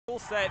Full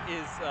set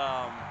is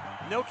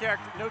no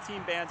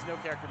team bans, no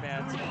character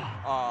bans.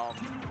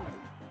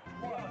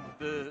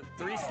 The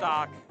 3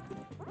 stock,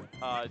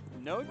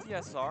 no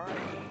DSR.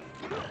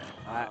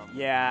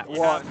 Yeah.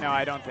 Well, no,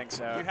 I don't think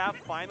so. You have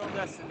Final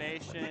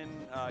Destination.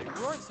 You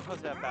weren't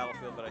supposed to have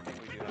Battlefield, but I think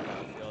we do have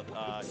Battlefield.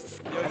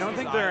 I don't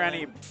think there are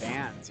any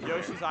bans. Either.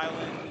 Yoshi's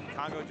Island,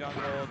 Congo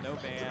Jungle, no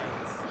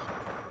bans.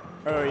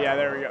 Oh, yeah,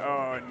 there we go.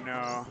 Oh,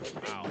 no.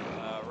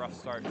 Wow. Rough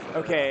start.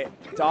 Okay,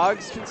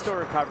 dogs can still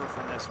recover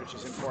from this, which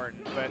is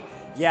important. But,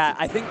 yeah,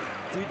 I think,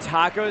 dude,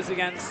 tacos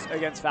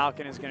against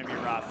Falcon is going to be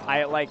rough.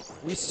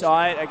 We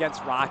saw it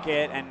against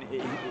Rocket, and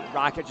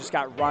Rocket just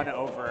got run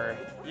over.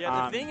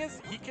 Yeah, the thing is,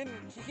 he can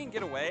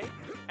get away,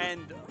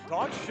 and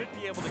dogs should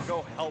be able to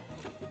go help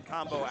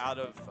combo out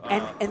of.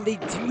 And they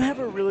do have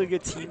a really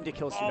good team to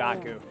kill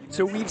Sugaaku.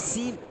 So we've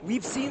seen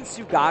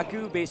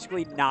Sugaaku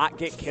basically not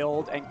get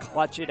killed and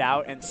clutch it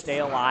out and stay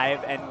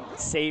alive and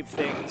save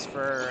things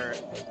for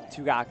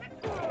Sugaaku.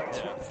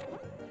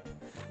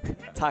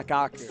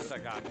 Takaku.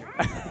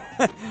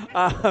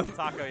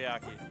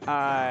 Takoyaki.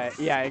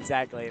 Yeah,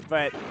 exactly.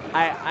 But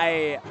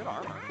Good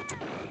armor.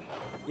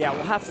 Yeah,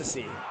 we'll have to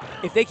see.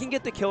 If they can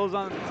get the kills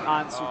on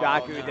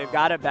Sugaaku, they've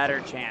got a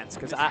better chance.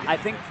 Because I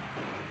think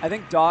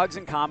dogs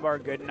and combo are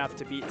good enough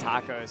to beat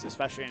tacos,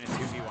 especially in a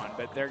 2v1.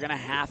 But they're gonna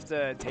have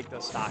to take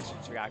those stocks from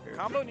Sugaaku.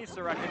 Combo needs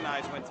to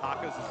recognize when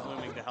tacos is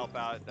looming to help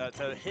out,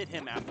 to hit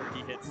him after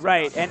he hits.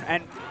 Right,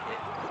 and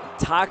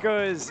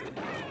tacos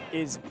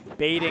is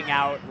baiting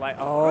out like,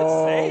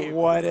 oh,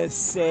 what a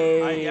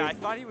save! Yeah, I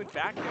thought he would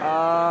back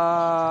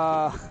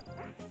there.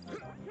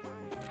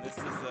 This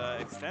is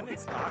extending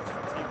stocks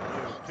from Team Blue.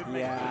 Could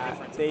make a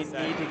difference. They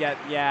need to get.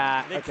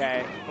 Yeah,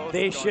 okay.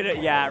 They should have.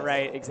 Yeah,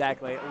 right.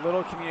 Exactly. A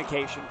little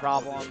communication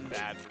problem.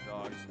 Bad for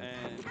dogs,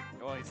 and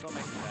well, he's still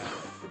making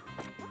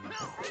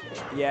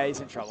that. Yeah, he's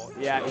in trouble.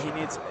 Yeah, he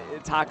needs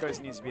tacos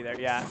needs to be there.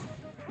 Yeah,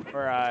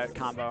 or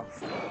combo.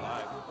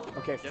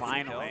 Okay,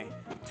 finally.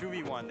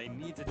 2v1. They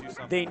need to do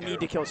something. They need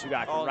to kill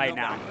Sugaaku right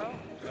now.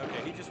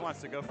 Okay, he just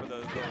wants to go for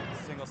the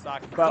single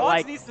stock. But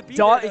Dogs needs to be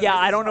there. Yeah,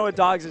 I don't know what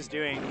Dogs is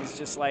doing. He's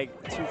just like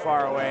too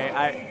far away.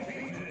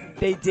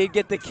 They did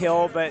get the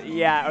kill, but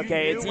yeah,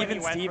 okay, it's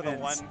even Stevens.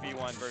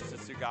 1v1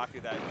 versus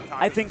Sugaaku.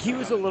 I think he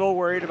was a little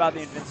worried about the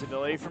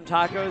invincibility from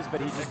tacos,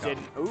 but he just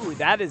didn't. Ooh,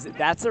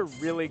 that's a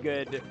really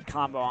good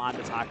combo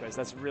onto tacos.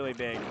 That's really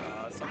big.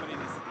 Somebody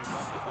needs to do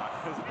something to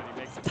tacos, but he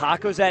makes it.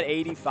 Tacos at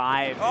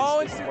 85.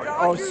 Oh,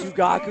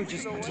 Sugaaku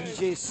just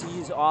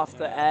DJCs off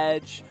the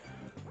edge.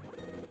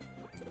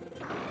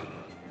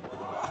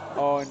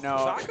 Oh no.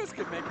 Tacos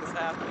could make this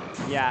happen.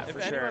 Yeah, if for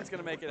sure. anyone's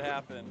gonna make it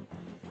happen,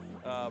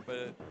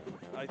 but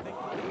I think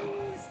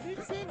he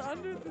sneaks in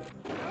under the.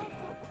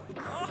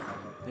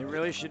 They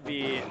really should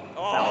be.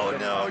 Oh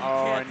no! You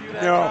can't do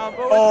that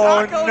combo.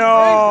 Oh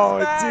no,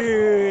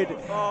 dude!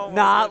 Oh,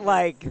 not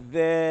like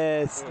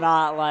this.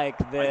 Not like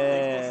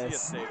this. I think we'll see a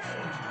safe solution.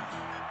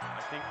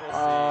 I think we'll see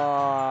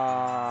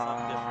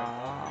something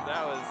different.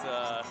 That was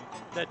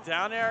that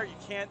down air. You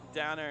can't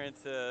down air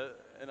into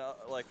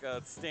like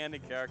a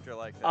standing character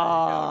like that. You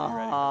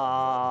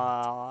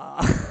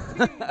gotta be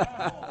ready.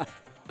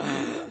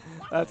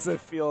 That's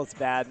what feels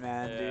bad,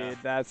 man, dude.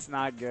 That's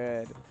not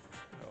good.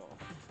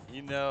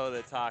 You know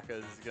that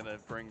Tacos is going to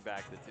bring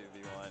back the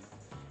 2v1.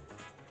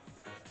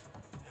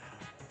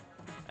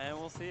 And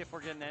we'll see if we're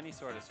getting any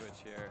sort of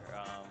switch here.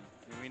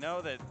 We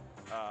know that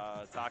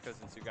Tacos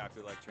and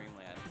Sugaaku like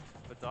Dreamland,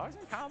 but Dogs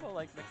and Combo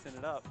like mixing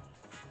it up.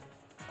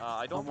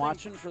 I'm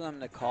watching for them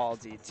to call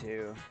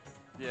D2.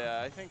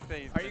 Yeah, I think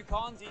they... Are you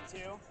calling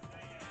D2?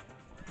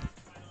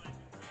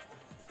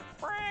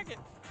 Brag it!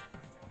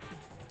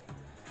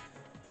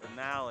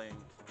 Finale.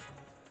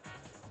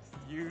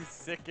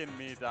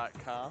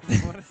 YouSickenMe.com.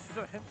 What is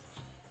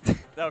it?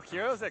 No,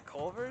 Kiro's at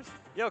Culver's.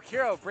 Yo,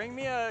 Kiro, bring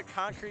me a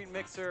concrete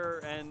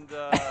mixer and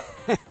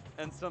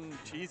and some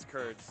cheese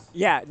curds.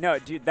 Yeah, no,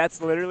 dude,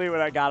 that's literally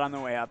what I got on the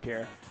way up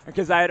here.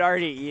 Because I had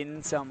already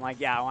eaten, so I'm like,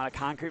 yeah, I want a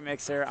concrete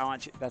mixer. I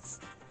want that's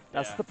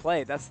the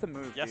play. That's the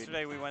move.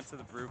 Yesterday we went to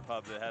the brew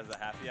pub that has a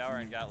happy hour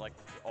and got like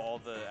all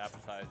the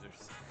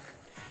appetizers.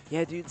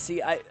 Yeah, dude.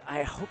 See,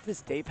 I hope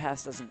this day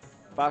pass doesn't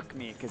fuck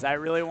me because I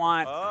really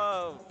want.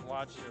 Oh,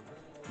 watch your.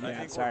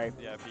 Yeah, sorry.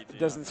 Yeah, PG.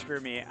 Doesn't screw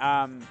me.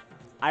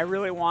 I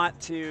really want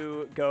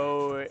to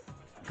go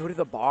to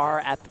the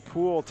bar at the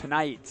pool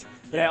tonight,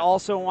 but I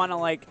also want to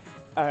like.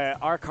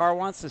 Our car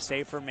wants to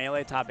stay for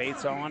Melee top 8,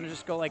 so I want to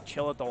just go like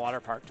chill at the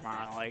water park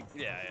tomorrow. Like,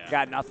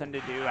 got nothing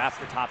to do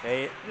after top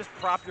 8. Just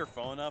prop your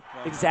phone up.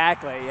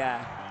 Exactly.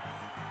 Yeah.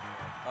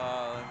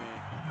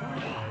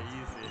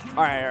 Easy.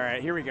 All right.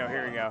 Here we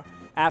go.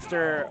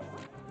 After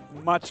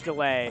much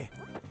delay,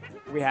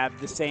 we have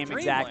the same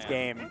exact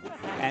game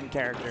and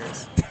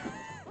characters.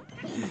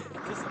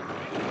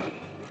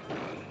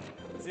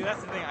 See,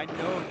 that's the thing. I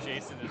know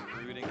Jason is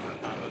rooting for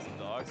combos and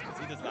dogs because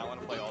he does not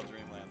want to play all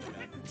Dreamlands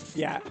again.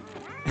 Yeah.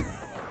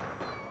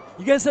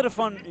 You guys had a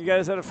fun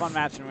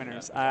match in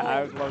winners.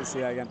 I would love to see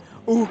that again.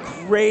 Ooh,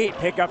 great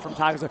pickup from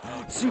Tacos.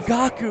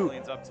 Sugaaku.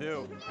 Cleans up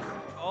too.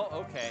 Oh,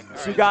 okay.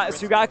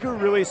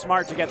 Sugaaku really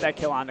smart to get that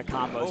kill onto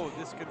combos. Oh,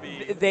 this could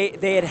be.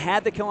 They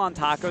had the kill on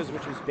Tacos,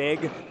 which was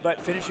big,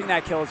 but finishing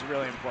that kill is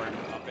really important.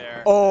 Up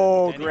there.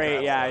 Oh,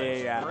 great.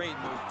 Yeah. Great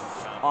move.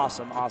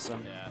 Awesome.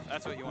 Yeah,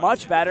 that's what you want.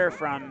 Much better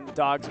from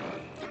Dog's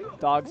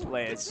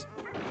Blaze.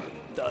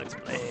 Dog's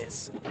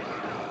Blaze.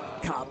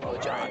 Combo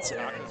Johnson.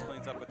 Tacos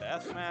cleans up with the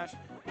F smash.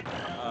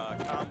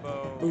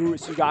 Combo. Ooh,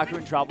 Sugaaku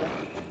in trouble.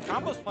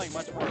 Combo's playing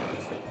much more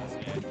aggressive in this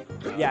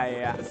game.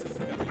 Yeah. This is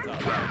gonna be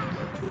tough.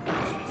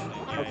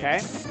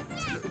 Okay.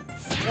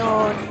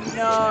 Oh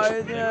no!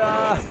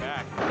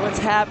 What's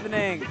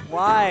happening?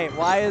 Why?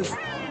 Why is this?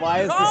 Dog!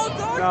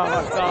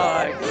 Oh,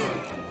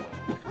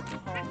 no.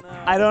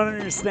 I don't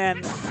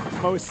understand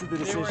most of the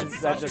decisions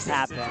that just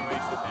happened.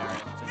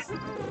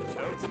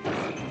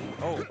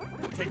 Oh,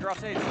 take her off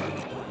stage.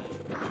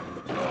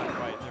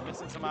 Right, they're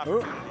missing some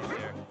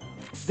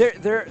opportunities there.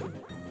 They're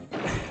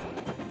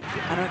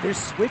I don't know, their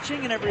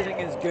switching and everything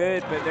is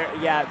good, but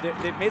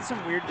they've made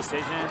some weird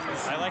decisions.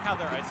 I like how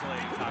they're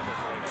isolating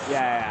Tacos.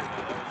 Yeah.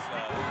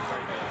 That was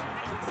very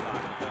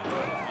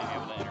good. Being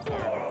able to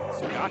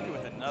interfere. Sugaaku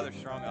with another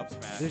strong up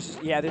smash. There's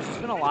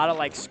just been a lot of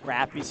like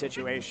scrappy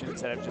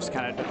situations that have just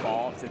kind of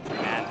devolved into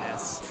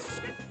madness,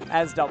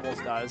 as doubles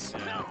does.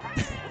 Yeah.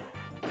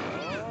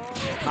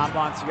 Combo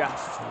on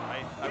Sugaaku.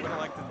 I would have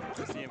liked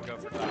to see him go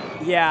for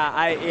Tacos. Yeah,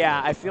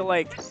 I feel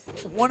like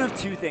one of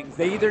two things.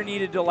 They either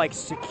needed to like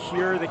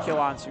secure the kill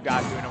on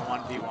Sugaaku in a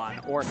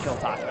 1v1 or kill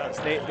Tacos.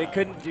 They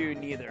couldn't do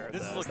neither of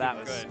This those. is looking That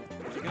was good.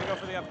 Are you gonna go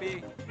for the up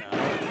B? No,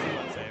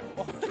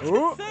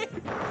 Ooh.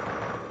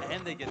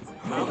 And they get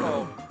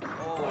combo.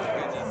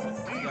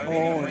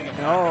 Oh my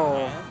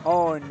goodness.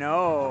 Oh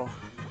no.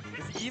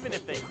 Because even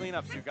if they clean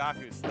up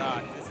Sugaaku's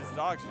stock, this is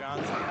Dogs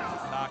Johnson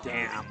versus Tacos.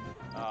 Damn.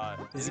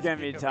 This is gonna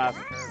be tough.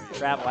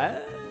 Travel.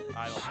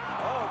 I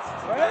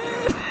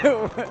don't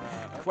know.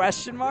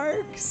 Question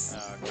marks?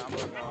 Combo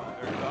going,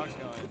 or Dogs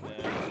going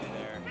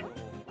there. Little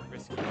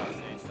risky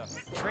offstage stuff.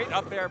 Straight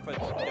up there, but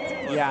it's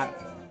close. Yeah.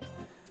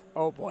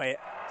 Oh boy.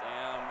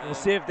 Damn. We'll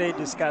see if they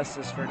discuss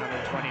this for another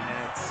 20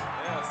 minutes.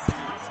 Yeah,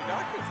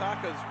 Sugaaku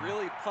Tacos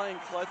really playing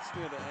clutch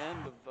near the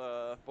end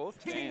of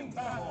both games.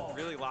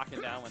 Really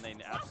locking down when they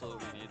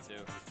absolutely need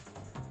to.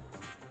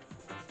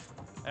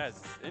 Yeah,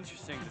 it's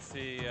interesting to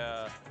see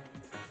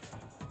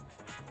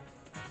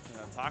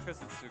Tacos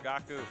and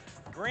Sugaaku.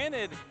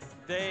 Granted,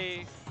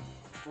 they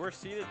were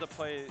seeded to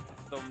play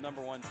the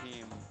 #1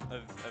 team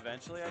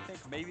eventually, I think.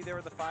 Maybe they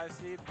were the 5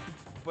 seed.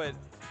 But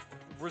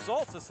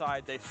results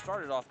aside, they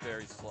started off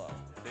very slow.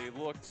 They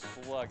looked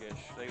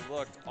sluggish. They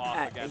looked off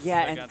against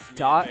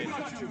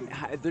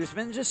there's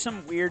been just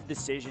some weird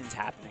decisions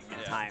happening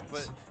at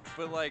times.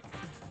 But like,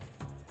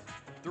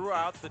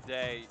 throughout the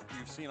day,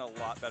 you've seen a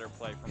lot better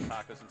play from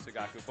Tacos and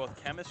Sugaaku, both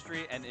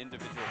chemistry and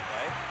individual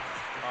play.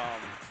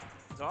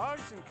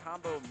 Dogs and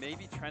Combo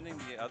maybe trending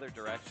the other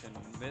direction,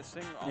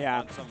 missing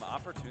on some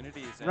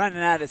opportunities.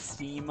 Running out of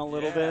steam a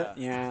little bit.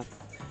 Yeah.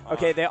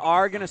 Okay, they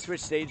are going to switch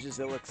stages,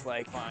 it looks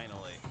like.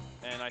 Finally.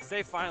 And I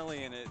say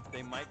finally, and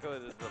they might go to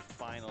the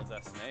final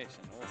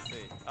destination. We'll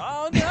see.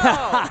 Oh, no!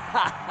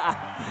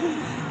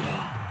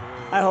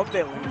 I hope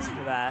they lose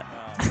for that.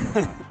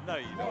 No,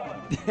 you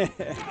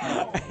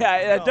don't.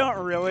 I don't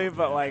really,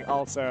 but like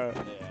also.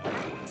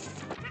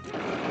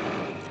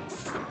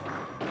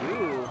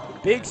 Ooh,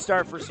 big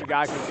start for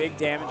Sugaaku. Big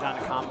damage on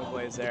the combo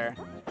blaze there.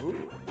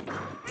 Ooh.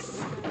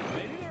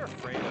 Maybe they're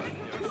afraid of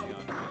Yoshi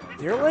on.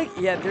 They're like,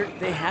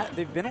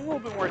 they've been a little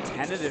bit more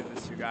tentative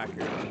with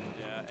Sugaaku.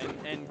 Yeah,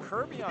 and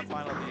Kirby on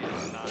Final D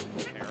is not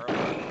terrible.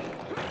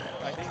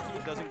 I think he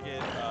doesn't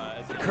get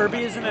as Kirby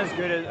isn't as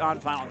good on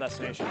Final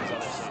Destination as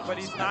others, but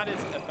he's not as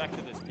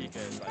effective as Pika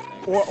is, I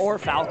think. Or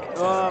Falcon.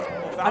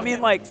 I mean,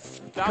 like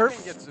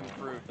Falcon gets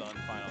improved on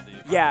Final D.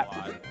 Yeah,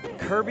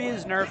 Kirby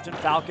is nerfed and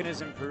Falcon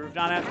is improved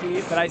on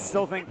FD, but I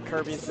still think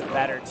Kirby's the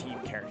better team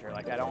character.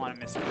 Like, I don't want to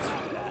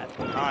misconstrue that.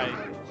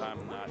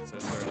 I'm not so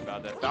certain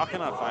about that.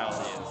 Falcon on Final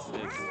D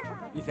is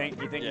You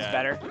think he's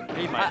better?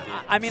 He might be.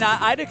 I mean,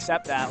 I'd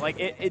accept that. Like,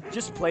 it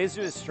just plays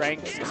to his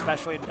strengths,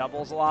 especially in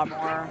doubles a lot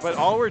more. But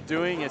all we're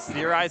doing is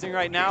theorizing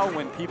right now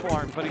when people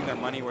aren't putting their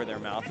money where their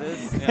mouth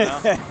is, you know?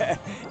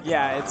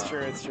 Yeah, it's true,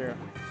 it's true.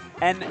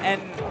 And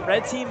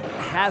red team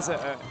has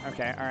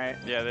okay, all right.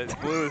 Yeah, the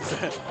blues,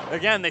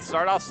 again, they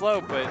start off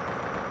slow, but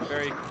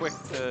very quick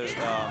to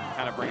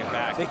kind of bring it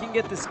back. They can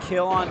get this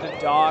kill on the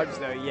dogs,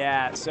 though,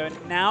 yeah. So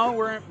now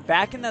we're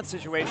back in that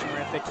situation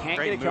where if they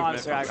can't get a kill on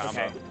Sugaaku,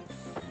 okay.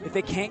 If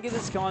they can't get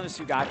this kill on the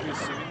Sugaaku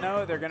soon,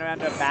 though, they're going to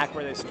end up back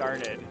where they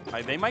started.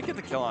 They might get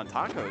the kill on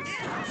Tacos.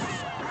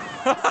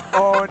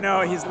 Oh,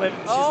 no, he's living.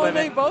 She's living.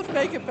 They both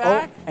make it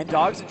back. Oh, and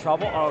Dog's in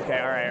trouble? Oh, okay,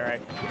 all right.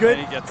 Good.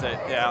 And he gets it,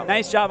 yeah.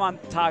 Nice job on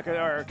Taco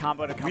or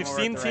Combo to come We've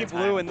over seen at the Team right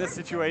Blue time. in this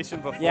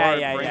situation before,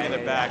 bringing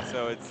it back,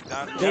 so it's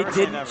not. They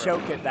didn't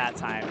choke it that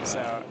time,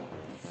 so.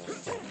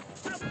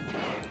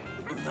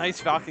 Nice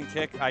Falcon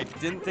kick. I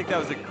didn't think that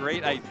was a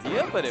great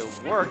idea, but it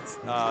worked. So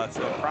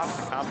props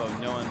to Combo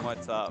knowing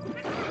what's up.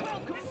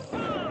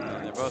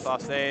 And they're both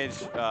off stage.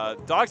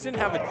 Dogs didn't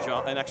have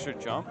an extra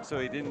jump, so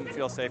he didn't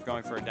feel safe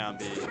going for a down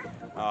B.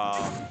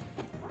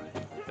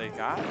 They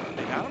got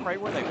him right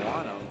where they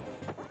want him.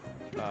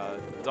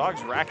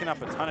 Dogs racking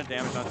up a ton of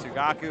damage on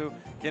Sugaaku,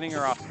 getting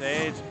her off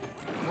stage.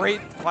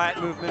 Great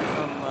flat movement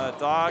from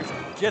Dogs.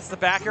 Gets the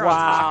back air on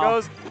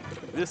Tacos.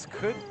 This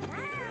could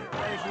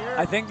right here.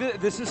 I think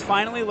this is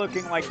finally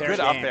looking like their good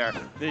game. up there.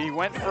 They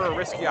went for a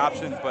risky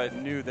option, but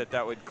knew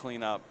that would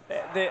clean up.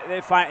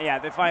 They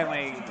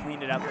finally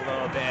cleaned it up a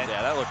little bit.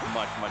 Yeah, that looked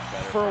much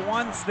better. For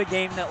once, the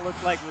game that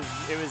looked like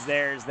it was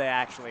theirs, they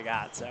actually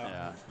got. So.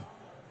 Yeah.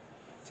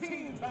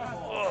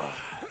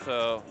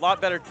 So, a lot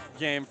better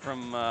game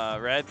from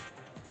Red.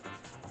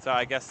 So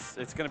I guess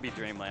it's going to be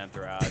Dreamland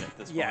throughout at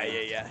this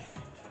point. Yeah.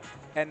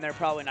 And they're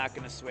probably not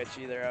going to switch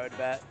either, I would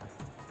bet.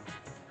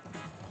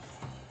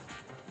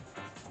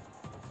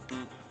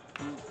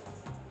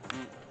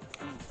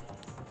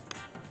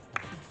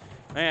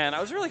 Man,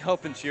 I was really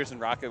hoping Cheers and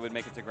Rocket would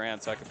make it to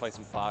Grand so I could play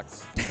some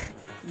Fox.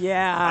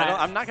 Yeah.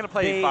 I'm not going to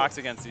play Fox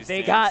against these teams.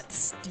 They got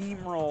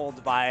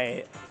steamrolled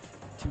by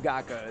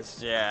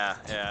Sugaakus. Yeah.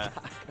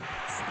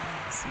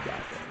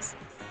 Sugaakus.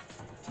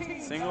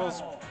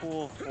 Singles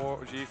pool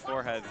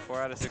G4 had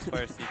 4 out of 6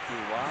 players CQ.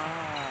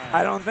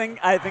 Why?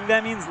 I think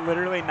that means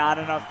literally not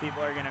enough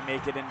people are gonna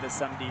make it into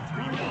some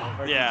D3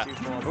 pool or D2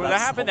 pools. Well,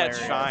 that happened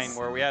hilarious. at Shine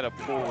where we had a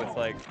pool with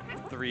like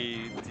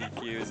 3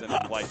 DQs and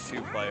like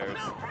 2 players.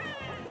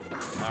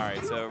 All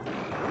right, so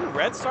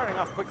Red's starting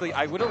off quickly.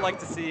 I would have liked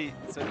to see,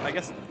 so I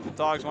guess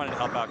Dogs wanted to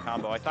help out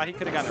Combo. I thought he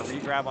could have gotten a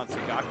re-grab on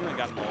Sugaaku and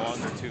gotten a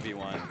longer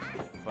 2v1,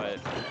 but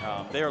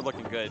they are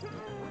looking good.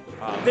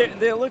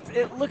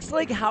 It looks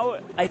like how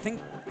I think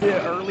the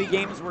early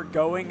games were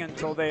going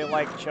until they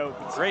like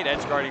choked. Great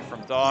edge guarding from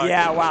Dogs.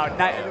 Yeah, wow,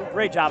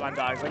 great job on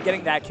Dogs. Like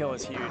getting that kill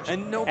is huge.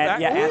 And no back.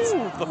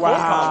 The full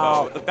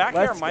combo. The back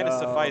air might have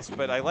sufficed,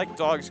 but I like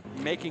Dogs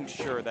making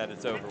sure that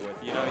it's over with.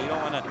 You know, you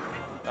don't want to.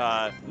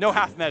 No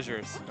half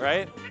measures,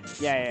 right?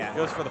 Yeah.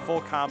 Goes for the full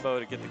combo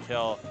to get the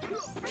kill.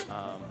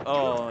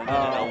 And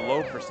then a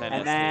low percent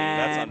SD.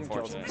 That's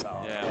unfortunate.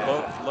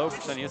 Yeah, low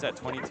percent. He was at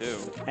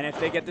 22. And if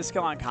they get this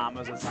kill on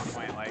combos at some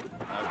point, like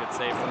good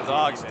save from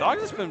Dogs.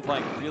 Dogs has been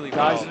playing really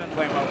well. Dogs has been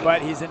playing well,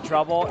 but he's in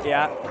trouble.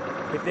 Yeah.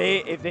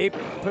 If they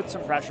put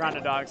some pressure on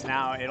the Dogs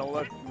now, it'll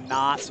look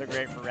not so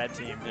great for Red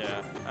Team.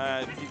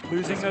 Yeah.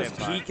 Losing those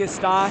Pika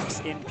stocks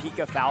in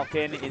Pika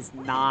Falcon is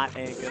not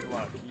a good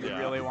look. You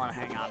really want to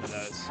hang on to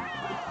those.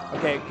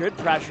 Okay, good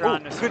pressure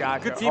on the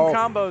Sugaaku. Good team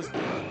combos.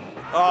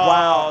 Oh,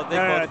 wow.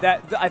 No.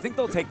 I think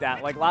they'll take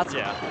that. Like lots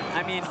of.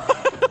 I mean,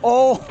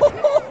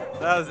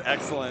 That was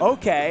excellent.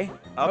 Okay.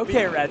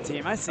 Okay, Red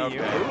Team. I see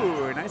you.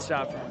 Ooh, nice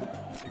job from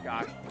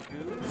Sugaaku.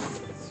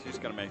 She's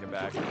going to make it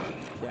back.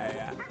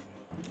 Yeah.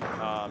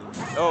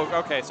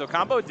 Okay. So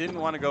Combo didn't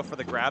want to go for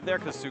the grab there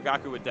because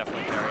Sugaaku would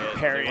definitely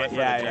carry it.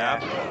 Yeah.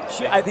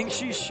 I think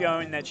she's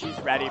shown that she's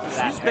ready for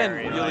that. She's been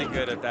really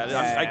good at that.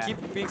 I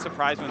keep being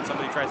surprised when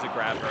somebody tries to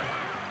grab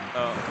her.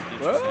 Oh,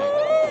 interesting.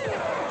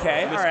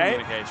 Okay, all right.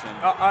 Miscommunication.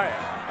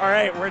 All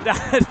right, we're done.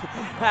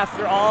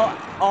 After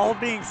all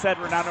being said,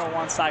 we're down to a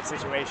one-stock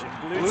situation.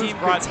 Blue team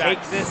could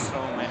take this.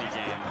 So many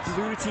games.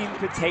 Blue team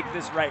could take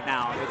this right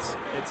now.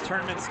 It's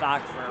tournament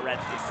stock for a Red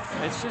team.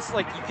 It's just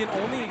like you can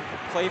only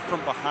play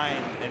from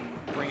behind and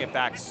bring it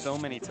back so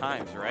many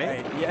times,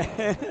 right?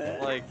 Yeah.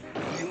 Like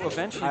you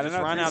eventually just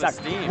run out of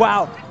steam.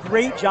 Wow,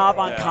 great job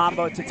on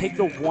Combo to take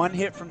the one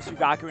hit from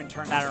Sugaaku and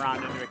turn that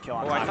around into a kill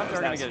on I thought they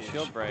were going to get a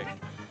shield break.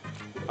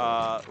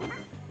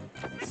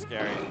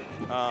 Scary.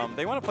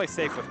 They want to play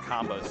safe with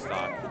combo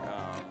stock.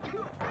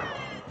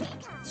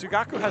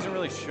 Sugaaku hasn't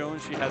really shown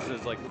she has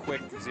those like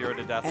quick 0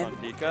 to deaths on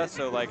Pika,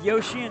 so like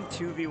Yoshi in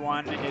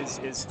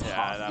 2v1 is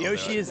tough.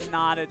 Yoshi is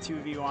not a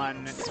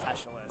 2v1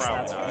 specialist.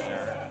 That's for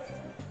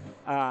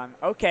sure.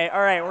 Okay,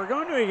 all right, we're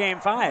going to a game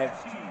 5.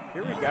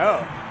 Here we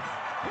go.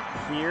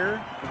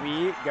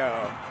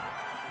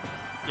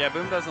 Yeah,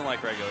 Boom doesn't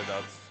like regular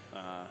dubs.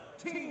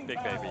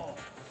 Big baby.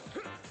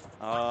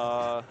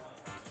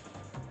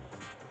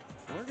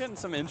 We're getting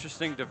some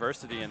interesting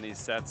diversity in these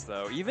sets,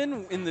 though.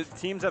 Even in the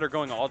teams that are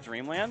going all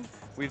Dreamland,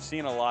 we've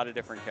seen a lot of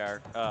different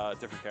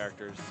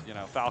characters. You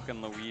know,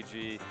 Falcon,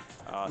 Luigi,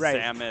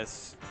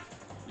 Samus.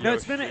 No,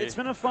 Yoshi. it's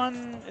been a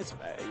fun. It's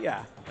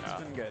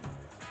been good.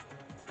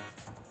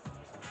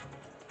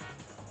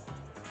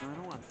 I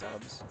don't want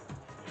dubs.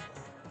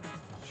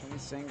 Show me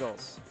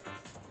singles.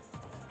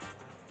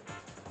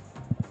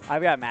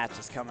 I've got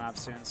matches coming up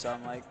soon, so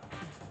I'm like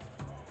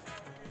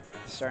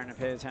starting to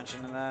pay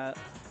attention to that.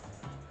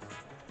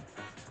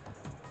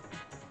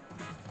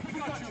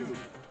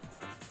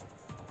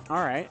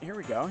 All right, here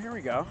we go.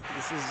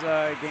 This is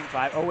game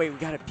 5. Oh wait, we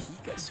got a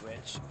Pika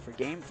switch for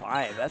game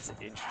 5. That's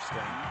interesting.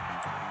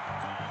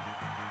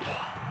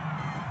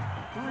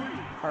 3,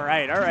 All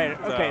right.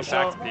 Okay, so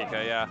back to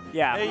Pika, yeah.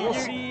 yeah, Hey, we'll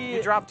see.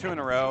 You dropped 2 in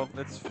a row.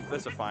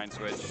 That's a fine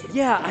switch.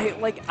 Yeah,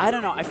 I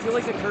don't know. I feel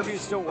like the Kirby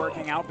was still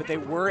working out, but they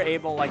were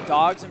able, like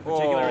Dogs in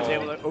particular, was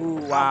able to. Oh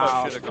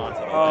wow! Should have gone to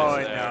the Oh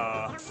ledge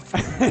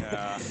no!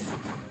 Yeah.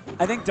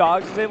 I think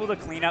Dogs was able to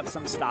clean up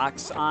some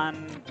stocks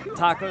on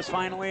Tacos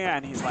finally,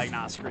 and he's like,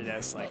 nah, screw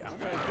this. Like, I'm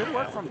gonna Good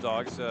work from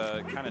Dogs,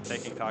 kind of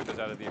taking Tacos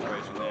out of the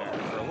equation there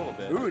for a little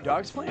bit. Ooh,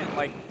 Dogs playing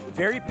like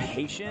very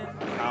patient.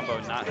 Combo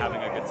not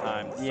having a good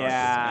time. To start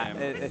Yeah,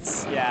 this game.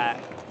 it's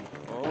yeah.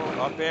 Oh,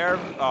 up air.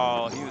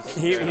 Oh, he was.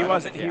 He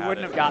wasn't. He had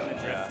wouldn't it. have gotten the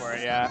drift Yeah. for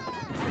it. Yeah.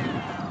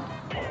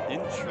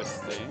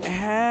 Interesting.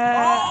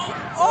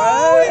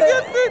 Oh, he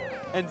gets it!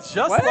 And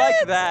just What?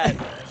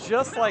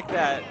 like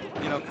that,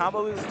 you know,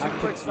 Combo loses 2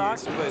 quick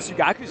stocks, but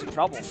Sugaaku's in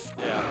trouble.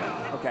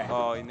 yeah. Okay.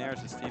 Oh, he nares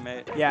his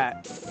teammate.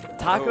 Yeah,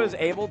 Taco's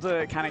able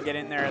to kind of get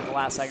in there at the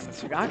last second, but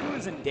Sugaaku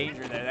was in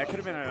danger there. That could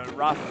have been a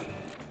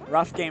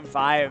rough game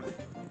 5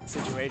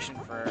 situation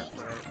for.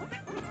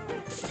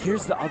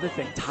 Here's the other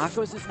thing.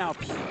 Tacos is now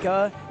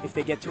Pika if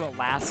they get to a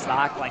last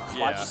stock, like,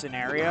 clutch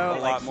scenario. A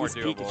like, lot more he's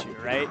doable.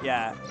 Pikachu, right?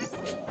 Yeah.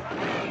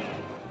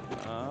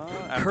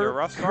 After a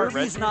rough start,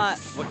 Kirby's Red not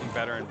Team's looking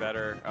better and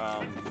better.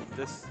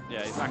 He's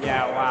not.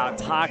 Yeah, wow.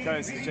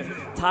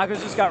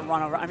 Tacos just got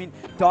run over. I mean,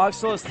 Dog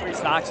still has 3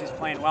 stocks. He's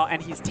playing well,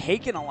 and he's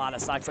taken a lot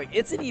of stocks. Like,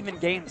 it's an even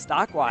game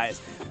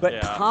stock-wise, but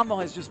Combo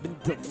has just been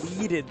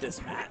deleted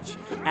this match.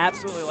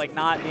 Absolutely, like,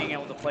 not being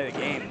able to play the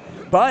game.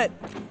 But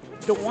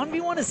the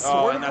 1v1 is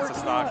sort of and that's a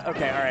working stock. out.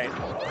 Okay, all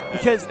right.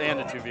 Because and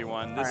a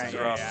 2v1. This is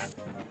rough. Yeah.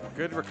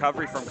 Good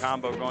recovery from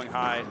Combo going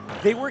high.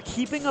 They were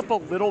keeping up a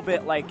little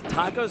bit. Like,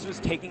 Tacos was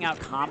taking out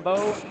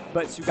Combo,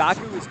 but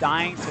Sugaaku was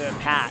dying to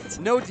Pat.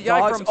 No DI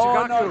Dogs, from oh,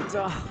 Sugaaku.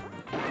 no.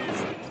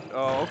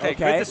 Oh, okay.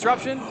 Good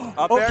disruption.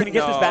 Up Oh, there. can he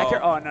get this back here?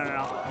 No. Oh,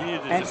 no. He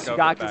needed to And just go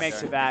back Sugaaku makes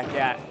there. it back.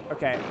 Yeah.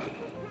 Okay.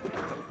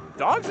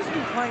 Dogs has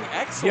been playing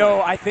excellent.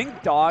 Yo, I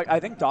think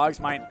Dogs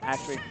might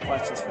actually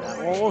clutch this for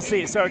them. Well, we'll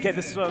see. So, okay,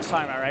 this is what I was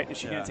talking about, right? Is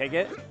she gonna take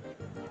it?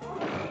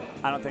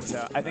 I don't think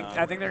so. I think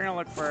they're gonna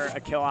look for a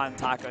kill on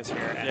Tacos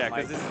here. And yeah,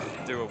 like, because this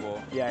is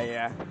doable,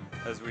 yeah.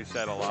 as we've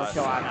said a Or lot.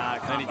 kill on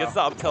And he Combo. gets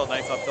the up tilt,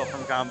 nice up tilt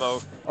from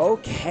Combo.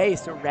 Okay,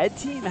 so Red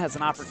Team has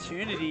an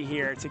opportunity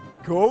here to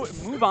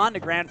move on to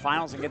Grand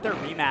Finals and get their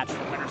rematch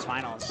for Winners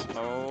Finals.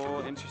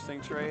 Oh,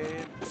 interesting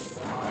trade.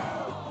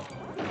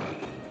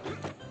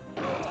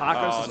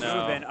 Tacos is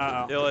moving.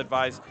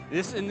 Ill-advised.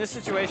 In this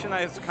situation,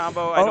 as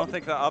Combo, I don't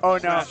think the up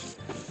smash.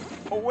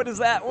 Oh, what is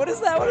that? What is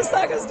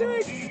Tacos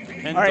doing?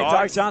 And all right,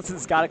 Dogs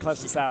Johnson's got to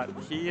clutch this out.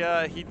 He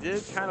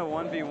did kind of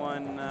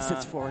 1v1.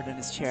 Sits forward in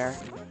his chair.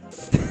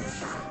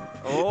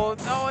 Oh,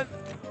 no.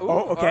 Okay.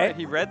 All right,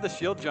 he read the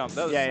shield jump.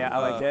 That was, I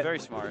liked it. Very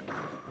smart.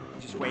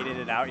 Just waited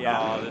it out, yeah.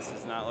 Oh, this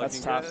is not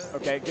looking That's tough.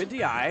 good. Okay, good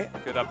DI.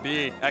 Good up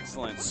B.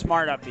 Excellent.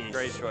 Smart up B.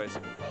 Great choice.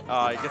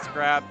 He gets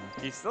grabbed.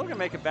 He's still going to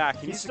make it back.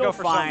 He needs to go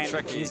for fine.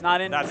 something tricky. He's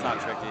not in. That's not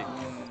tricky.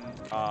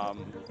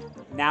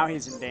 Now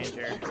he's in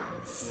danger.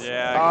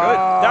 Yeah, good.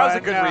 That was a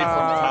good read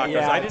from Tacos.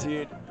 Yeah,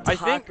 dude. I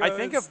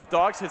think if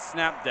Dogs had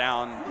snapped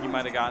down, he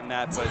might have gotten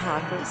that. But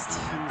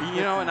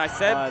Tacos, and I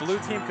said blue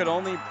team could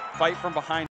only fight from behind.